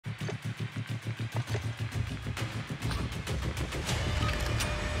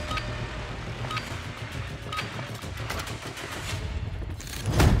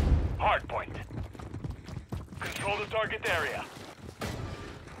target area.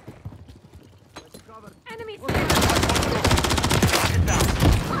 Enemies Lock there! it down.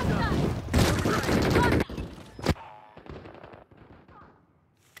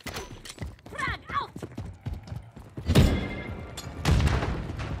 Frag out!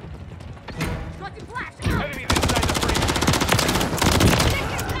 Shotty flash out! Enemies inside the perimeter. Take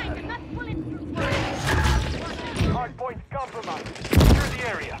your tank and not bulletproof fire! Hard point compromised. Secure the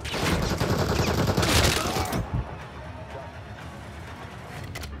area.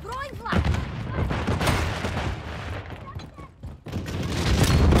 Throwing flash!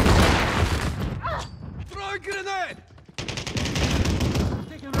 Throw a grenade!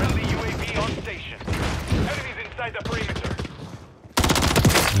 Friendly UAV on station. Enemies inside the perimeter.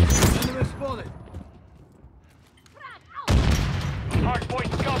 Enemy spotted. Frag out! Hard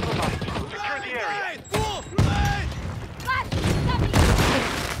point compromised. Secure the area. Grenade! Full! Grenade! Flash! Coming!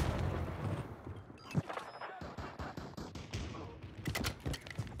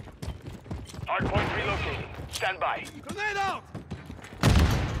 Hard point relocating. Stand by. Grenade out!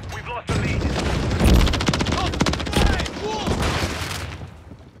 We've lost the lead. Out! Grenade! Full!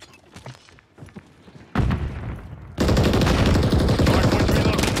 Hard point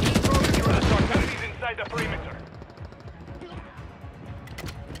relocating. Secure the target. Enemies inside the perimeter.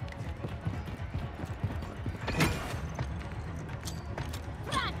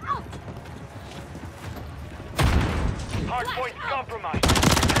 Frag out! Hard point compromised.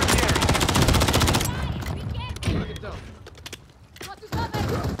 Secure the area. Be careful! Target down. Got to cover!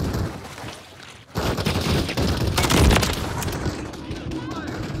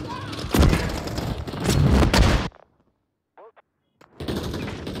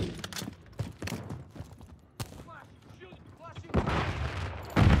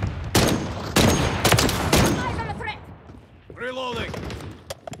 Eyes on the threat! Reloading.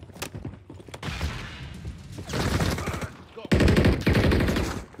 Go.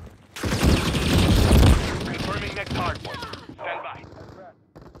 Confirming next hard point. Stand by.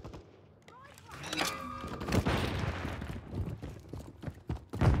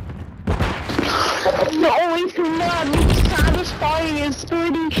 The only thing that makes satisfying is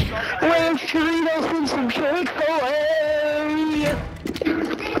 30 ranch Doritos and some Chick-fil-A.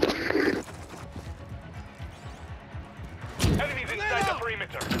 Enemies inside the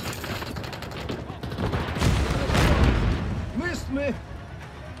perimeter. Missed me.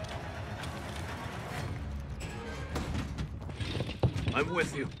 I'm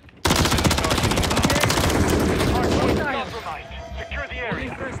with you. Hard point compromised. Secure the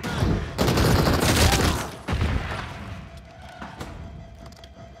area.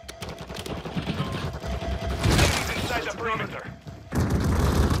 Enemies inside the perimeter.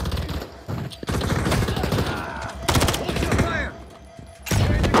 Hold your fire.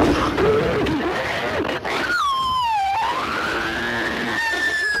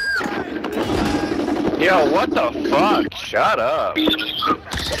 Yo, what the fuck? Shut up. Why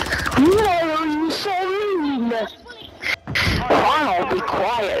are you so mean? Fine, I'll be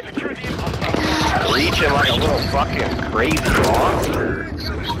quiet. Secure the area. Reaching like a little fucking crazy monster.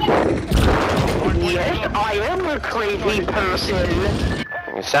 Yes, I am a crazy person.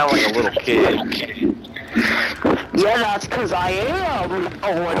 You sound like a little kid. Yeah, that's because I am a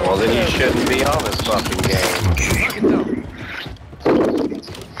little Well, then you kid. shouldn't be on this fucking game. Target down.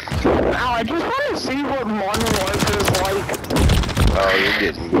 Now, I just want to see what Modern Life is like. Oh, you're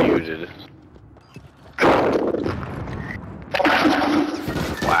getting muted.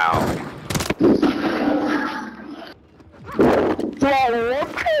 Wow. Well,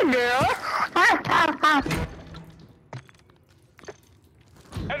 what's in there?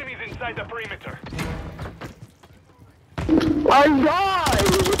 Enemies inside the perimeter. I died!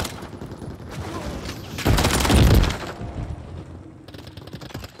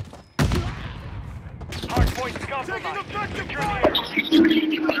 Hard point compromised. Secure the area.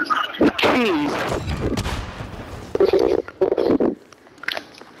 Jeez.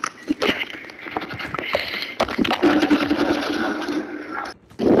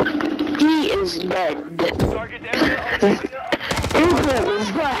 He is dead. Target area. Infant,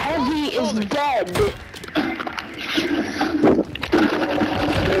 the heavy is dead.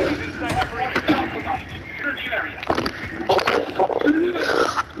 Enemies inside the perimeter. Secure the area.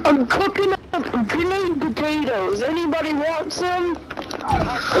 I'm cooking up grenade potatoes. Anybody want some?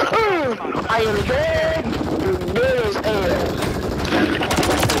 I am dead. Dead as hell.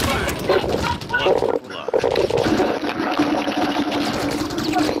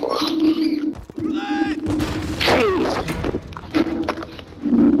 Jeez.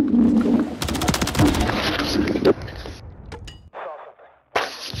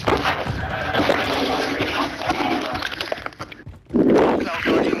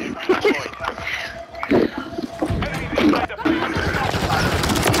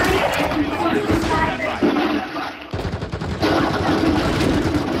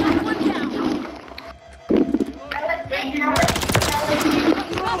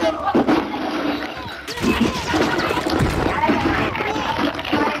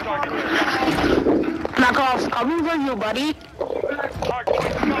 Knock off. Coming for you, buddy.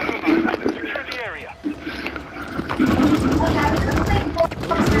 Hardpoint compromised. Secure the area.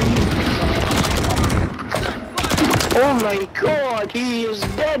 Oh my god, he is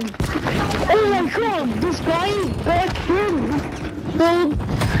dead. Oh my god, this guy is back here.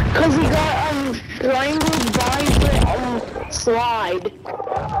 Because he got strangled by the slide.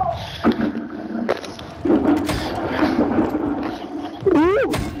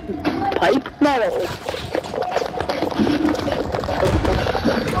 Ooh, pipe metal.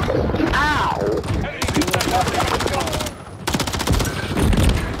 Ow.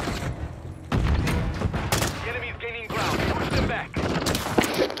 The enemy's gaining ground. Push them back.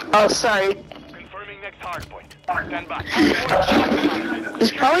 Oh, sorry. Confirming next hardpoint. Stand by.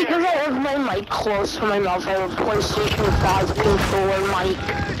 It's probably because I have my mic close to my mouth. I have a PlayStation 5 controller mic.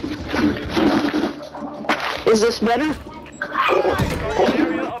 Is this better?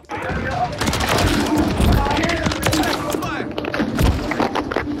 Area updated.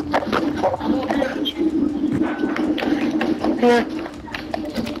 Yeah.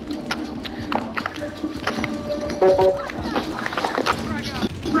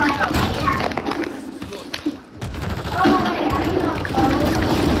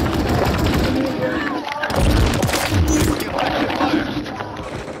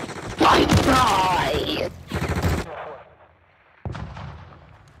 I die.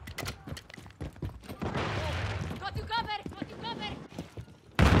 Got you covered! Got you covered!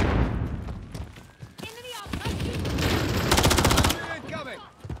 Enemy out! Incoming!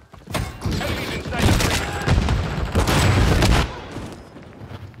 Enemies inside the ring.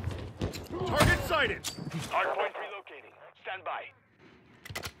 Target sighted. Hardpoint relocating. Stand by.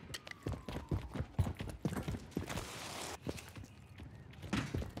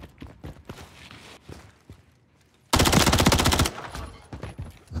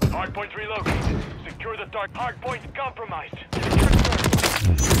 Hardpoint relocated. Secure the target. Hardpoint compromised. Secure the target.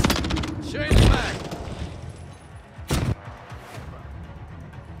 Change back!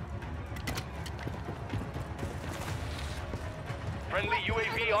 Friendly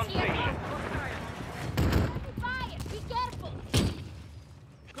UAV on station. Fire! Be careful!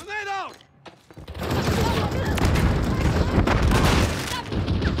 Grenade out!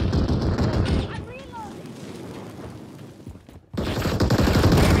 I'm reloading!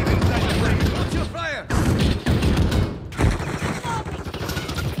 Enemies inside the ring. Watch your fire!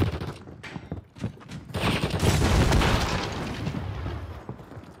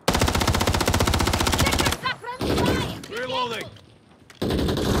 Reloading.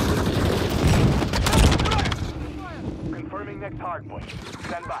 Confirming next hardpoint.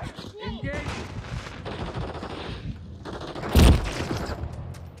 Stand by. Engage!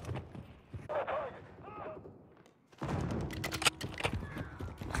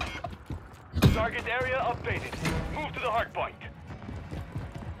 Target area updated. Move to the hardpoint.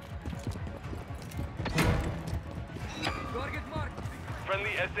 Target marked!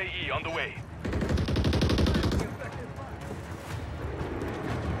 Friendly SAE on the way.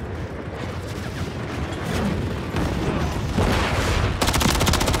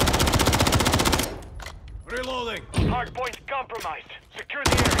 Reloading! Hardpoint compromised. Secure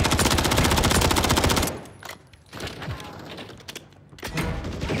the area.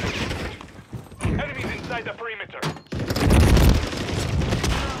 Enemies inside the perimeter.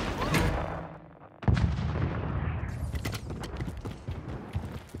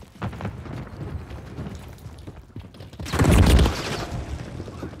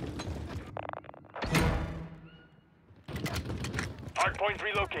 Hardpoint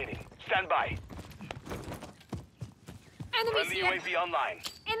relocating. Stand by. Enemies Friendly here! UAV online.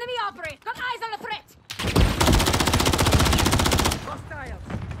 Enemy operate! Got eyes on the threat! Hostiles!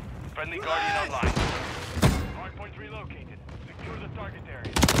 Friendly Guardian online. Hardpoint relocated. Secure the target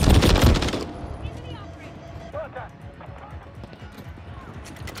area. Enemy operate! Frag out!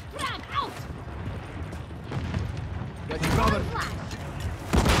 Got you covered! Flash!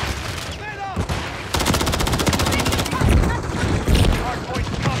 Grenade out! Hardpoint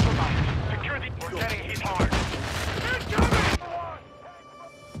compromised. Secure the... We're getting hit hard. Incoming!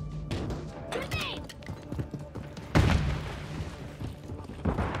 Grenade!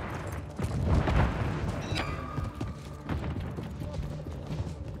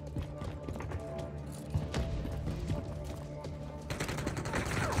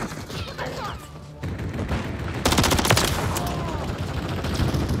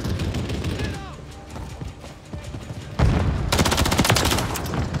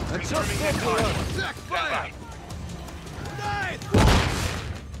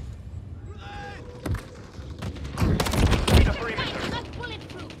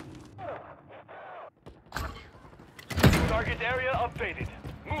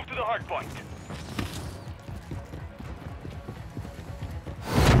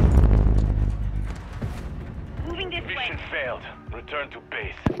 failed. Return to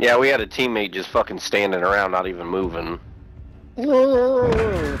base. Yeah, we had a teammate just fucking standing around, not even moving.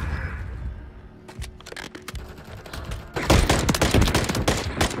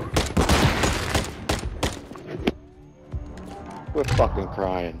 We're fucking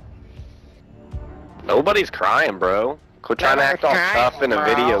crying. Nobody's crying, bro. Quit trying to act all Nobody's tough in a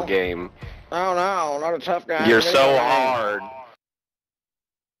crying, video bro. game. Oh no, not a tough guy. You're so hard.